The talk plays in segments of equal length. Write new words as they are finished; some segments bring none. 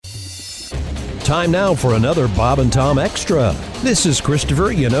Time now for another Bob and Tom Extra. This is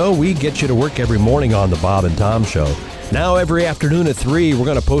Christopher. You know, we get you to work every morning on the Bob and Tom Show. Now every afternoon at 3, we're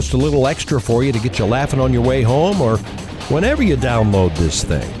going to post a little extra for you to get you laughing on your way home or whenever you download this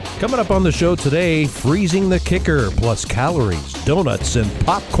thing. Coming up on the show today, freezing the kicker, plus calories, donuts, and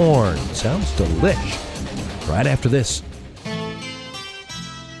popcorn. Sounds delish. Right after this.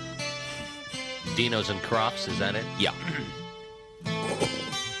 Dino's and Crofts, is that it? Yeah.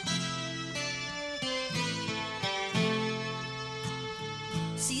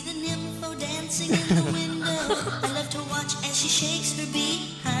 See the nympho dancing in the window. I love to watch as she shakes her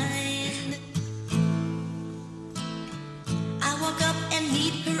behind. I walk up and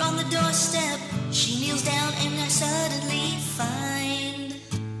meet her on the doorstep. She kneels down and I suddenly find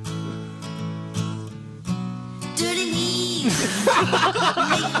dirty knees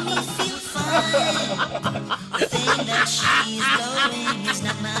make me feel fine. The thing that she's blowing is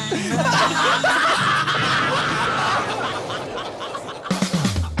not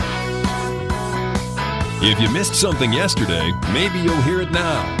If you missed something yesterday, maybe you'll hear it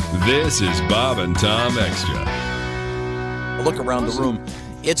now. This is Bob and Tom Extra. Look around the room.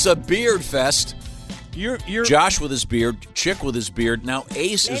 It's a beard fest. You're Josh with his beard, Chick with his beard. Now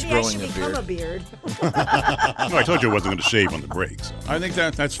Ace is growing a beard. a beard. No, I told you I wasn't going to shave on the break. So. I think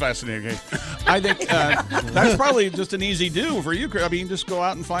that's fascinating. I think that's probably just an easy do for you. I mean, just go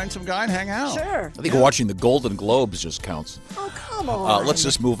out and find some guy and hang out. Sure. I think watching the Golden Globes just counts. Oh, come on. Let's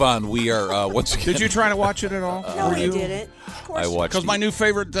just move on. We are once again. Did you try to watch it at all? No, I didn't. Of course. I watched Because my new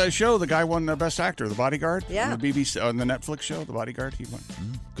favorite show, the guy won Best Actor, The Bodyguard. Yeah. On the BBC, on the Netflix show, The Bodyguard. He won.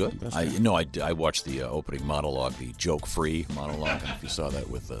 Good. I watched the opening monologue, the joke-free monologue. I don't know if you saw that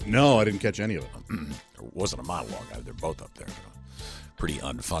with. No, I didn't catch any of it. It wasn't a monologue. They're both up there. Pretty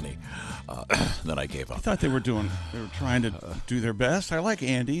unfunny. Then I gave up. I thought they were trying to do their best. I like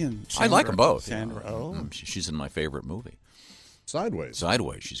Andy and Sandra. I like them both. Sandra Oh. She's in my favorite movie. Sideways.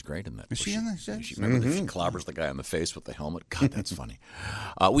 She's great in that. Is she in that? She remember she clobbers the guy on the face with the helmet? God, that's funny.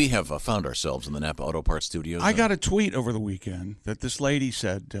 We have found ourselves in the Napa Auto Parts Studios. I got a tweet over the weekend that this lady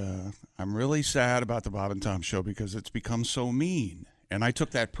said, I'm really sad about the Bob and Tom show because it's become so mean. And I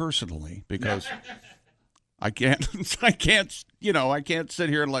took that personally because I can't sit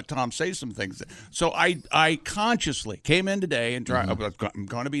here and let Tom say some things. So I consciously came in today and tried, I'm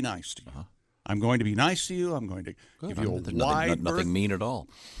going to be nice to you. I'm going to be nice to you. I'm going to give you a wide nothing mean at all.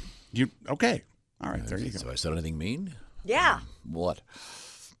 Okay. All right, there you go. So I said anything mean? Yeah. What?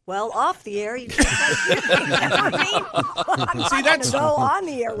 Well, off the air, you just said I'm going to go on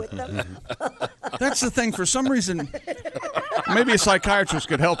the air with them. That's the thing. For some reason, maybe a psychiatrist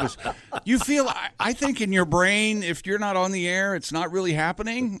could help us. You feel, I think in your brain, if you're not on the air, it's not really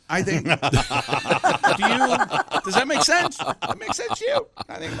happening. I think. Does that make sense? That makes sense to you?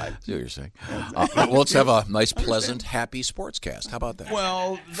 I think it might. I see what you're saying. Well, let's have a nice, pleasant, happy sportscast. How about that?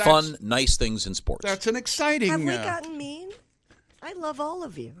 Well, fun, nice things in sports. That's an exciting. Have we gotten mean? I love all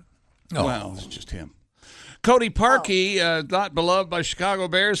of you. Oh. Well, it's just him. Cody Parkey, not beloved by Chicago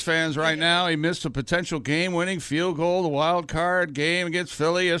Bears fans right now. He missed a potential game-winning field goal, the wild card game against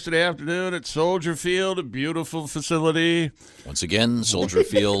Philly yesterday afternoon at Soldier Field, a beautiful facility. Once again, Soldier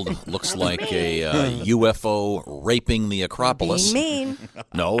Field looks like a UFO raping the Acropolis. Being mean.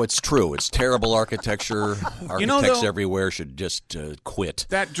 No, it's true. It's terrible architecture. Architects everywhere should just quit.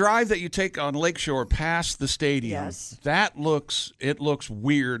 That drive that you take on Lakeshore past the stadium, yes. It looks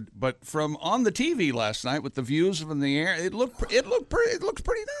weird. But from on the TV last night with the views from the air, it looks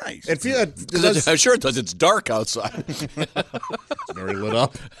pretty nice. I'm sure it does. It's dark outside. It's very lit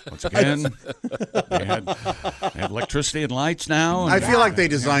up. Once again, they had electricity and lights now. I feel like they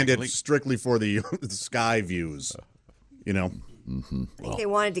designed it strictly for the sky views. You know. Mm-hmm. I think they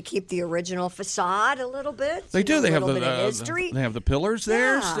wanted to keep the original facade a little bit. They do. They have bit of history. They have the pillars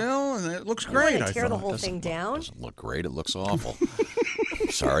there still, and it looks great. Tear the whole thing down. It doesn't look great. It looks awful.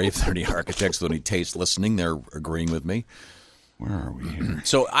 Sorry if there are any architects with any taste listening. They're agreeing with me. Where are we here?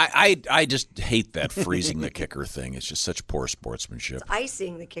 So I just hate that freezing the kicker thing. It's just such poor sportsmanship. It's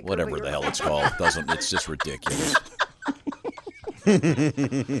icing the kicker. Whatever the hell it's called. It's just ridiculous.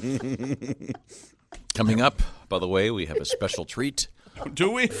 Coming up, by the way, we have a special treat.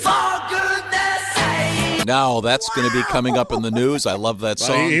 Do we? For goodness sake! Now, that's going to be coming up in the news. I love that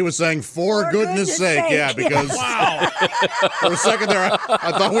song. He was saying, for goodness sake. Yeah, because for a second there,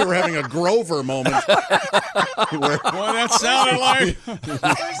 I thought we were having a Grover moment. Boy, that sounded like...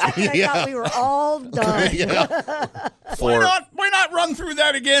 I thought we were all done. Why not run through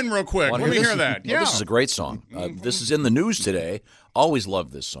that again real quick? Let me hear that. Well, this is a great song. This is in the news today. Always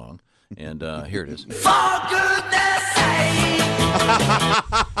loved this song. And here it is. For goodness sake!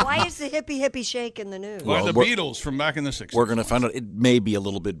 Why is the hippie shake in the news? Or the Beatles from back in the 60s. We're going to find out. It may be a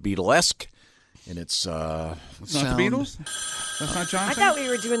little bit Beatlesque, and it's not the Beatles? That's not Johnson? I thought we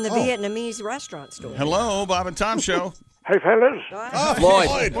were doing the Vietnamese restaurant story. Hello, Bob and Tom Show. Hey, fellas.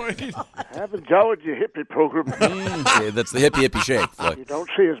 Floyd. I've enjoyed your hippie program. Yeah, that's the hippie shake, Floyd. You don't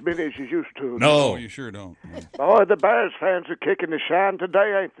see as many as you used to. No, you sure don't. Boy, the Bears fans are kicking the shine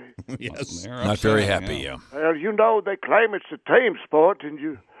today, ain't they? Yes. Not very happy, yeah. Well, you know, they claim it's a team sport, and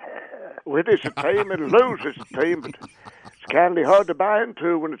you win as a team and lose as a team, but it's kind of hard to buy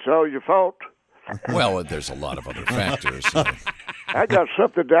into when it's all your fault. Well, there's a lot of other factors. I got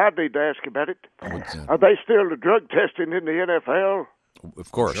something that I need to ask about it. Are they still drug testing in the NFL?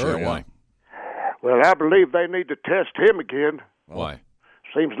 Of course, Sure, yeah. Why? Well, I believe they need to test him again. Why?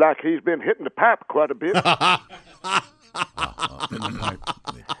 Seems like he's been hitting the pipe quite a bit.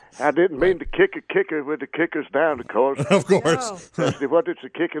 I didn't mean to kick a kicker with the kickers down, of course. Of course. No. Especially what it's a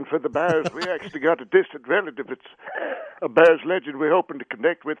kicking for the Bears. We actually got a distant relative. It's a Bears legend we're hoping to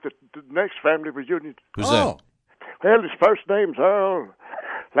connect with at the next family reunion. Who's Oh. Well, his first name's Earl.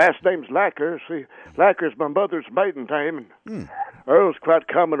 Last name's Lacker. See, Lacker's my mother's maiden name, and Earl's quite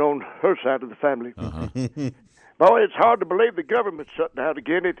common on her side of the family. Boy, it's hard to believe the government's shut down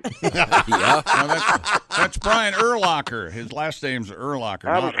again. that? Yeah. No, that's Brian Urlacher. His last name's Urlacher.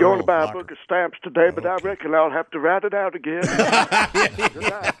 I was going to buy a book of stamps today, but I reckon I'll have to write it out again.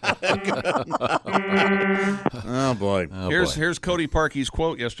 Oh, boy. Oh, Here's boy. Cody Parkey's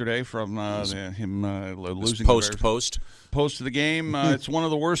quote yesterday from him losing the Bears. Post of the game. It's one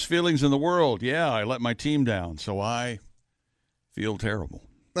of the worst feelings in the world. Yeah, I let my team down, so I feel terrible.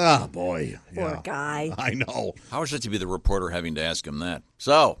 Oh, boy. Poor Yeah. guy. I know. How was it to be the reporter having to ask him that?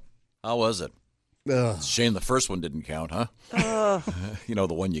 So, how was it? Ugh. It's a shame the first one didn't count, huh? You know,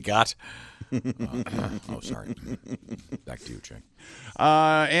 the one you got. Oh, sorry. Back to you, Jay.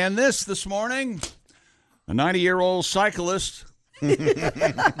 And this morning, a 90-year-old cyclist.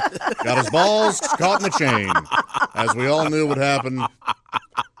 Got his balls caught in the chain, as we all knew would happen.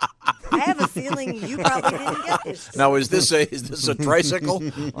 I have a feeling you probably didn't get this. Now, is this a tricycle?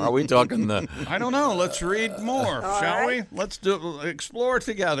 Or are we talking the? I don't know. Let's read more, All shall right. we? Let's explore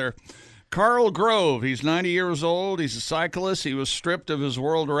together. Carl Grove, he's 90 years old. He's a cyclist. He was stripped of his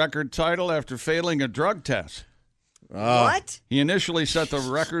world record title after failing a drug test. What? He initially set the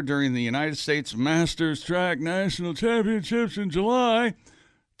record during the United States Masters Track National Championships in July.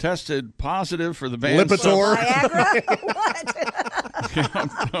 Tested positive for the banned Lipitor. Viagra? What?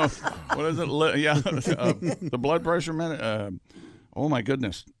 What is it? The blood pressure minute. Oh my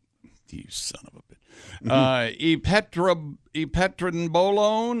goodness, you son of a bitch.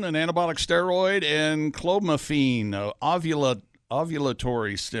 Epetrenbolone, an anabolic steroid, and clomiphene,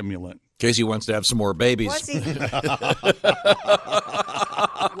 ovulatory stimulant. Casey wants to have some more babies. What's he?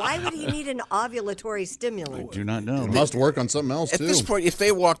 Why would he need an ovulatory stimulant? Do not know. It must work on something else, At too. this point, if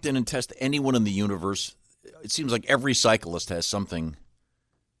they walked in and tested anyone in the universe, it seems like every cyclist has something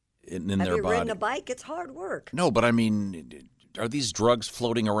in Have their you body. ridden a bike? It's hard work. No, but I mean, are these drugs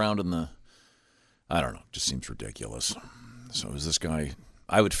floating around in the? I don't know. It just seems ridiculous. So is this guy?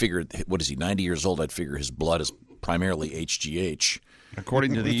 I would figure. What is he? 90 years old. I'd figure his blood is primarily HGH.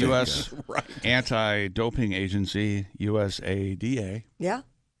 According to the U.S. Anti-Doping Agency, USADA, Yeah.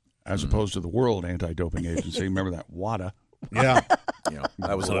 as opposed to the World Anti-Doping Agency. Remember that WADA. Yeah. You know,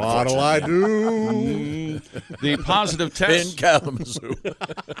 that was What'll I do? The positive in test. Kalamazoo.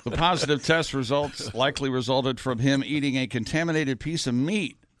 The positive test results likely resulted from him eating a contaminated piece of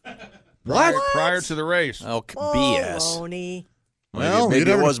meat prior to the race. Oh, BS. Baloney. Well, maybe you it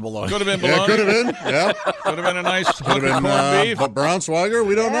never- was baloney. Could have been Yeah, bologna. could have been. Yeah. Could have been a nice Could cooked have been corned beef. but Brownsweiger,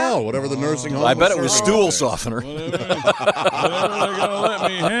 we don't know. Whatever the nursing home I bet it was serving. stool softener. Whatever they're gonna let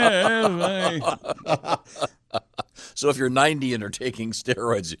me have. So if you're 90 and are taking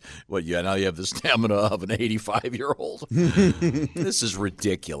steroids, now you have the stamina of an 85-year-old. This is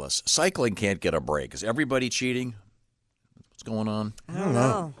ridiculous. Cycling can't get a break. Is everybody cheating? What's going on? I don't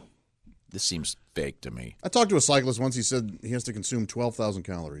know. This seems fake to me. I talked to a cyclist once. He said he has to consume 12,000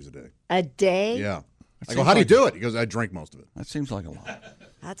 calories a day. A day? Yeah. I go, how do you do it? He goes, I drink most of it. That seems like a lot.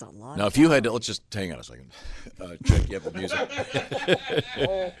 That's a lot. Now, if you had to, let's just hang on a second. Check, you have the music.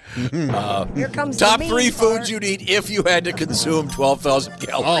 Here comes Top the 3 mean foods part. you'd eat if you had to consume 12,000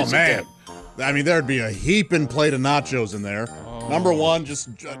 calories Oh, man. a day. I mean, there'd be a heaping plate of nachos in there. Number one,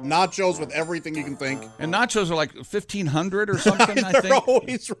 just nachos with everything you can think. And nachos are like 1,500 or something, I They're think.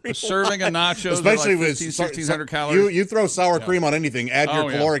 always real A serving of nachos Especially are like with 1,600 calories. You throw sour cream on anything, add your Oh,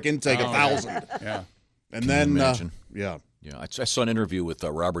 yeah. caloric intake Oh, yeah. 1,000. Yeah. And Can then, you imagine? yeah. Yeah, I saw an interview with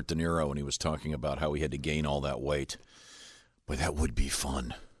Robert De Niro, and he was talking about how he had to gain all that weight. Boy, that would be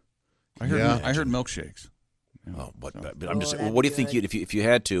fun. I heard milkshakes. Oh, but I'm just saying, what do you think if you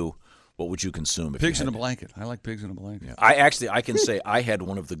had to? What would you consume? Pigs in a blanket. I like pigs in a blanket. Yeah. I can say I had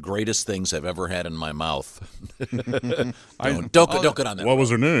one of the greatest things I've ever had in my mouth. Don't get on that. What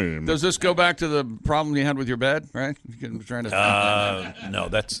was her name? Does this go back to the problem you had with your bed? Right? You're trying to. No,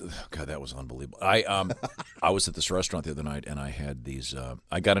 that was unbelievable. I was at this restaurant the other night, and I had these.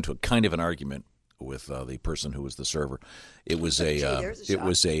 I got into a kind of an argument with the person who was the server. It was a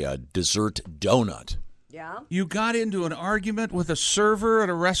dessert donut. Yeah. You got into an argument with a server at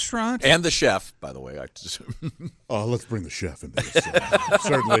a restaurant? And the chef, by the way. Let's bring the chef into this.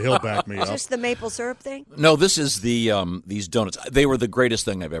 Certainly he'll back me up. Is this the maple syrup thing? No, this is these donuts. They were the greatest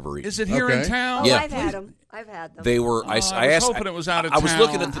thing I've ever eaten. Is it here in town? Oh, Yeah. I've had them. They were. I was asked. hoping it was out of I was town.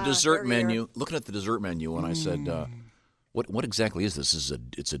 looking at the dessert menu. And I said, "What exactly is this?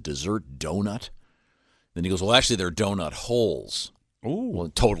 It's a dessert donut." Then he goes, "Well, actually, they're donut holes." Ooh. Well,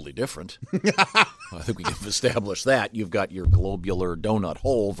 totally different. I think we can establish that. You've got your globular donut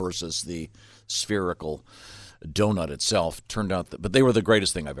hole versus the spherical donut itself. Turned out but they were the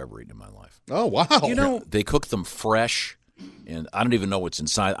greatest thing I've ever eaten in my life. Oh, wow. You know, They cooked them fresh, and I don't even know what's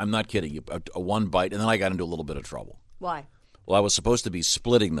inside. I'm not kidding you. A one bite, and then I got into a little bit of trouble. Why? Well, I was supposed to be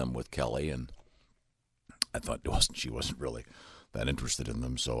splitting them with Kelly, and I thought she wasn't really that interested in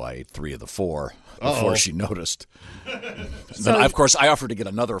them, so I ate 3 of the 4 before she noticed. Then, of course, I offered to get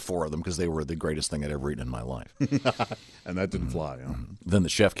another 4 of them because they were the greatest thing I'd ever eaten in my life. And that didn't fly, huh? Then the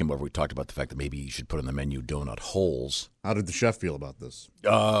chef came over. We talked about the fact that maybe you should put on the menu donut holes. How did the chef feel about this?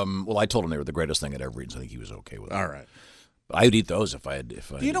 Well, I told him they were the greatest thing I'd ever eaten, so I think he was okay with it. All right. I would eat those if I had.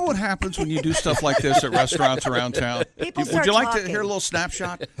 Do you know what happens when you do stuff like this at restaurants around town? Would you like to hear a little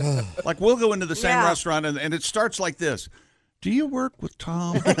snapshot? Like, we'll go into the same restaurant, and it starts like this. Do you work with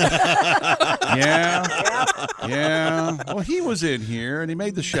Tom? Yeah. Well, he was in here, and he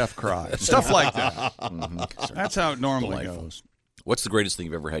made the chef cry. Stuff like that. Mm-hmm. That's how it normally goes. What's the greatest thing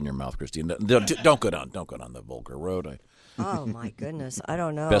you've ever had in your mouth, Christine? Don't go down the vulgar road. Oh, my goodness. I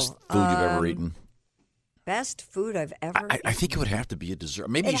don't know. Best food you've ever eaten? Best food I've ever eaten? I think it would have to be a dessert.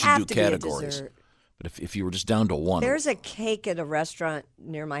 Maybe you should do categories. But if you were just down to one. There's a cake at a restaurant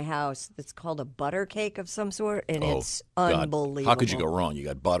near my house that's called a butter cake of some sort, and it's unbelievable. How could you go wrong? You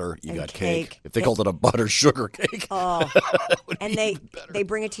got butter, you got cake. If they called it a butter sugar cake. Oh. And they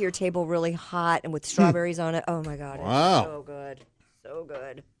bring it to your table really hot and with strawberries on it. Oh, my God. Wow. It's so good. So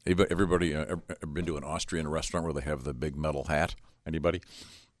good. Everybody ever been to an Austrian restaurant where they have the big metal hat? Anybody?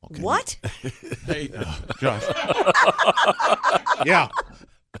 Okay. What? Hey, Josh. Yeah.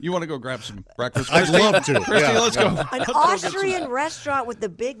 You want to go grab some breakfast? I'd love to. Christy, let's go. An Austrian restaurant with the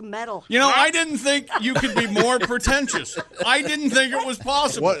big metal. You know, I didn't think you could be more pretentious. I didn't think it was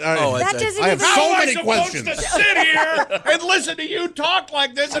possible. What? That doesn't I have even so How many am I supposed questions. to sit here and listen to you talk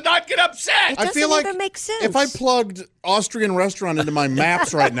like this and not get upset? It I doesn't feel like even make sense. if I plugged Austrian restaurant into my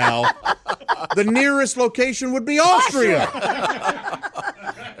maps right now, the nearest location would be Austria.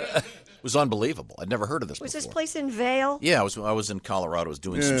 It was unbelievable. I'd never heard of this Was before. this place in Vail? Yeah, I was in Colorado. I was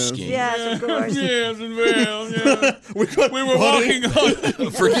doing some skiing. Yes, of course. Yes, in Vail, yeah. We were Honey. walking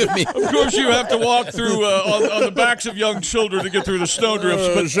on. Forgive me. Of course, you have to walk through on the backs of young children to get through the snowdrifts.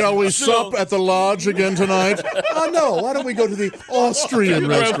 But Shall we still- sup at the lodge again tonight? Oh, no. Why don't we go to the Austrian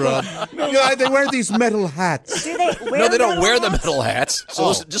restaurant? Yeah, they wear these metal hats. Do they wear No, they don't metal wear the hats? metal hats. So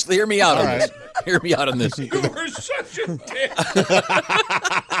listen, just hear me out on this. Hear me out on this. You were such a dick.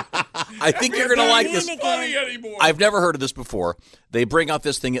 I think you're going to like this. Again. Funny anymore. I've never heard of this before. They bring out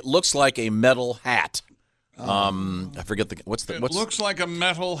this thing. It looks like a metal hat. I forget It what's looks like a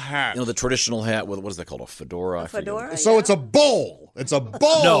metal hat. the traditional hat with what is that called, a fedora? I forget. Fedora? So it's a bowl. It's a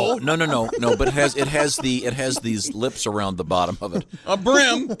bowl. No. But it has these lips around the bottom of it. A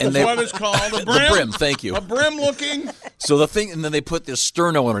brim. That's they- what it's called. A The brim. brim, thank you. A brim looking. So the thing, and then they put this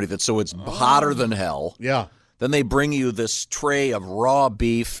sterno underneath it, so it's hotter than hell. Yeah. Then they bring you this tray of raw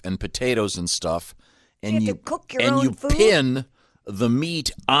beef and potatoes and stuff, and you have to cook your own food? pin the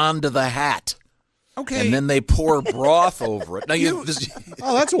meat onto the hat. Okay. And then they pour broth over it. Now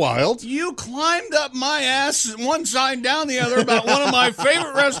Oh, that's wild. You climbed up my ass one side down the other about one of my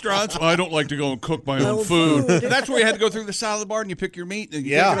favorite restaurants. Well, I don't like to go and cook my own food. That's where you had to go through the salad bar and you pick your meat and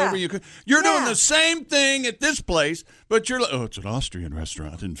you take it over. You're doing the same thing at this place, but you're like, oh, it's an Austrian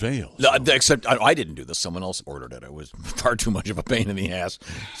restaurant in Vail. No, except I didn't do this. Someone else ordered it. It was far too much of a pain in the ass.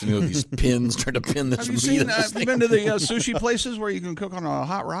 So, these pins, trying to pin this Have you meat. seen? in this Have you thing. been to the sushi places where you can cook on a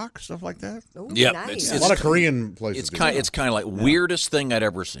hot rock, stuff like that? Ooh, Yeah, nice. it's A lot of Korean places. It's kind of like weirdest thing I'd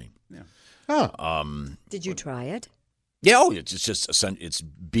ever seen. Huh. Did you try it? Yeah, it's just it's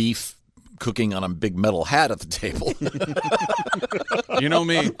beef cooking on a big metal hat at the table. You know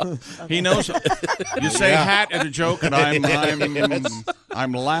me. He knows. You say hat at a joke, and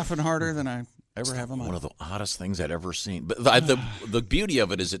I'm laughing harder than I ever have in my life. One of the oddest things I'd ever seen. But the beauty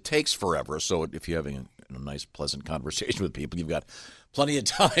of it is it takes forever. So if you're having a nice, pleasant conversation with people, you've got plenty of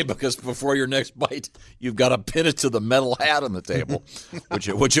time, because before your next bite, you've got to pin it to the metal hat on the table,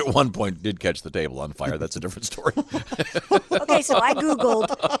 which at one point did catch the table on fire. That's a different story. Okay, so I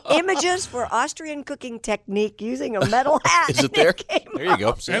Googled images for Austrian cooking technique using a metal hat. Is it there? And There you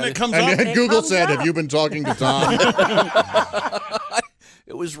go. And it comes And up. Google said, "Have you been talking to Tom?"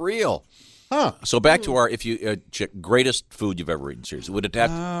 It was real. Huh. So back to our, if you check greatest food you've ever eaten. Seriously, would it have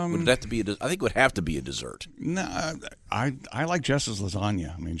to be? I think it would have to be a dessert. No, I like Jess's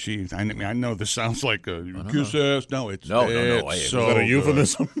lasagna. I mean, I know this sounds like a kiss ass. No, it's No. it's Is so Is that a good.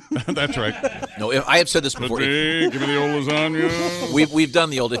 euphemism? That's right. No, I have said this before. Give me the old lasagna. We've done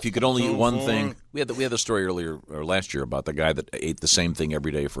the old. If you could only eat one thing, we had the story earlier or last year about the guy that ate the same thing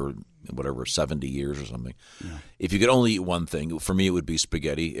every day for whatever 70 years or something. Yeah. If you could only eat one thing, for me it would be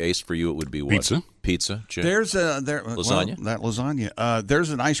spaghetti. Ace, for you it would be what? Pizza. Chip. There's lasagna. Well, that lasagna. There's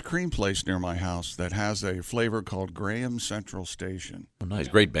an ice cream place near my house that has a flavor called Graham Central Station. Oh, nice,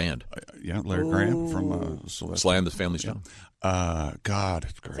 great band. Yeah, Larry Graham from Sylvester. Slam the Family Stone. God,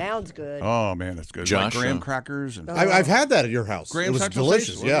 it's great. sounds good. Oh man, it's good. Josh, like graham crackers and I've had that at your house. Graham It was Central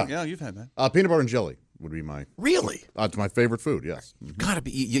delicious. Station, wasn't it? Yeah, you've had that. Peanut butter and jelly would be my. Really? It's my favorite food. Yes. Gotta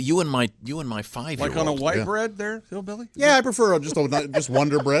be you and my 5-year-old. Like on a white bread there, hillbilly? Yeah, I prefer just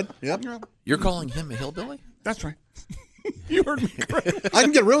Wonder Bread. Yep. You're calling him a hillbilly? That's right. You heard me correct. I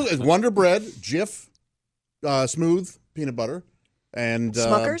can get Wonder Bread, Jif, smooth peanut butter, and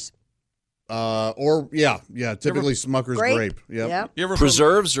Smuckers? typically Smucker's grape. Yep. You ever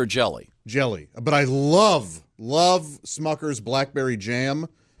Preserves or jelly? Jelly. But I love Smucker's blackberry jam.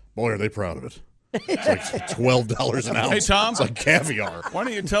 Boy, are they proud of it. It's like $12 an ounce. Hey, Tom. It's like caviar. Why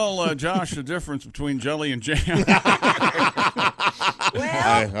don't you tell Josh the difference between jelly and jam?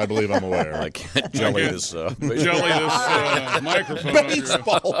 I believe I'm aware. I can't jelly this. Microphone.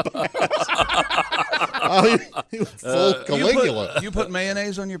 Baseball full Caligula. You put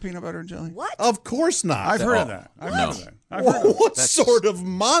mayonnaise on your peanut butter and jelly? What? Of course not. I've heard of that. What sort of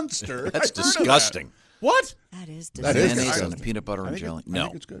monster? That's disgusting. What? That is That is disgusting. Mayonnaise disgusting. on peanut butter and jelly? I No,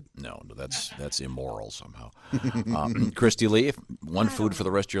 think it's good. No, that's immoral somehow. Christy Lee, one food for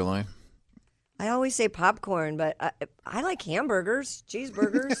the rest of your life? I always say popcorn, but I like hamburgers,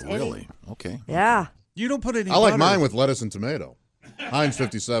 cheeseburgers. Really? Okay. Yeah. You don't put any I like butter. mine with lettuce and tomato. Heinz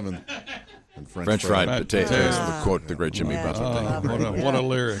 57 and French fried potatoes. Yeah. To quote the great Jimmy Yeah. Buffett. What a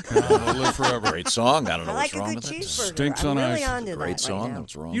lyric. I'll live forever. Great song. I don't know I what's like a wrong good with it. cheeseburger. Stinks I'm on really ice. onto Great that song. right now.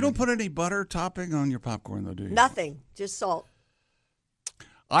 What's wrong? You don't put any butter topping on your popcorn, though, do you? Nothing, just salt.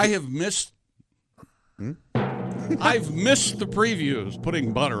 I have missed. I've missed the previews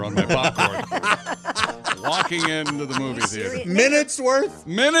putting butter on my popcorn. Walking into the movie theater. Minutes worth?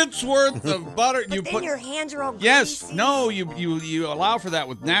 Minutes worth of butter. But then your hands are all Yes. greasy. No. You allow for that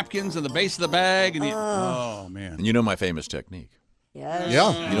with napkins in the base of the bag, and oh man. And you know my famous technique. Yes.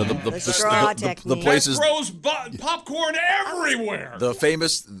 Yeah. You know The straw the technique. places. Throws popcorn everywhere. The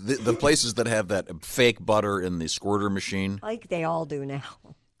famous the places that have that fake butter in the squirter machine. Like they all do now.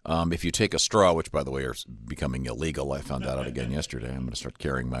 If you take a straw, which by the way are becoming illegal, I found that out again yesterday. I'm going to start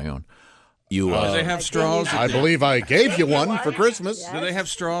carrying my own. Do they have straws? I believe I gave you one for Christmas. Do they have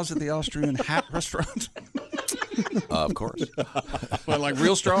straws at the Austrian hat restaurant? Of course. Well, like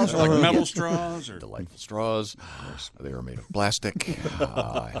real straws or like metal straws? Or? Delightful straws. They are made of plastic.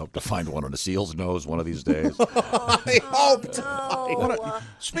 I hope to find one on a seal's nose one of these days. I hoped.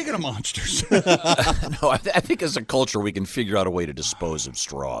 Speaking of monsters. No, I think as a culture we can figure out a way to dispose of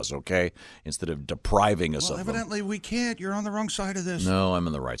straws, okay? Instead of depriving us Well, of them. evidently we can't. You're on the wrong side of this. No, I'm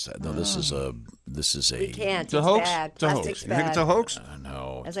on the right side. No, this is a. We can't. It's a It's hoax? bad. It's a hoax. Plastic's You think it's bad. a hoax?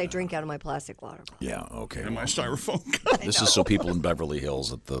 No. As I drink out of my plastic water bottle. Yeah. Okay. And my styrofoam. This is so people in Beverly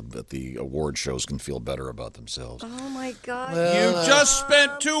Hills at the award shows can feel better about themselves. Oh my God. You just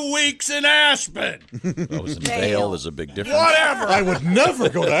spent 2 weeks in Aspen. I was in Vail. There's a big difference. Whatever. I would never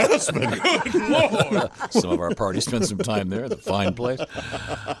go to Aspen. Good Lord. Some of our parties spent some time there. The fine place.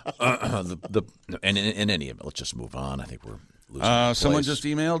 And in any event, let's just move on. I think we're losing Someone place. just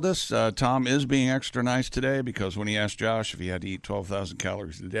emailed us. Tom is being extra nice today because when he asked Josh if he had to eat 12,000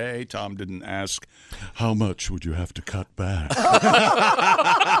 calories a day, Tom didn't ask, how much would you have to cut back?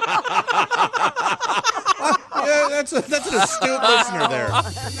 Yeah, that's an astute listener there.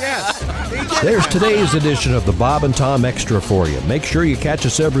 Yes. There's today's edition of the Bob and Tom Extra for you. Make sure you catch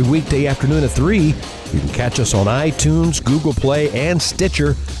us every weekday afternoon at 3. You can catch us on iTunes, Google Play, and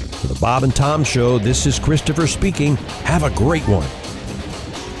Stitcher. For the Bob and Tom Show, this is Christopher speaking. Have a great one.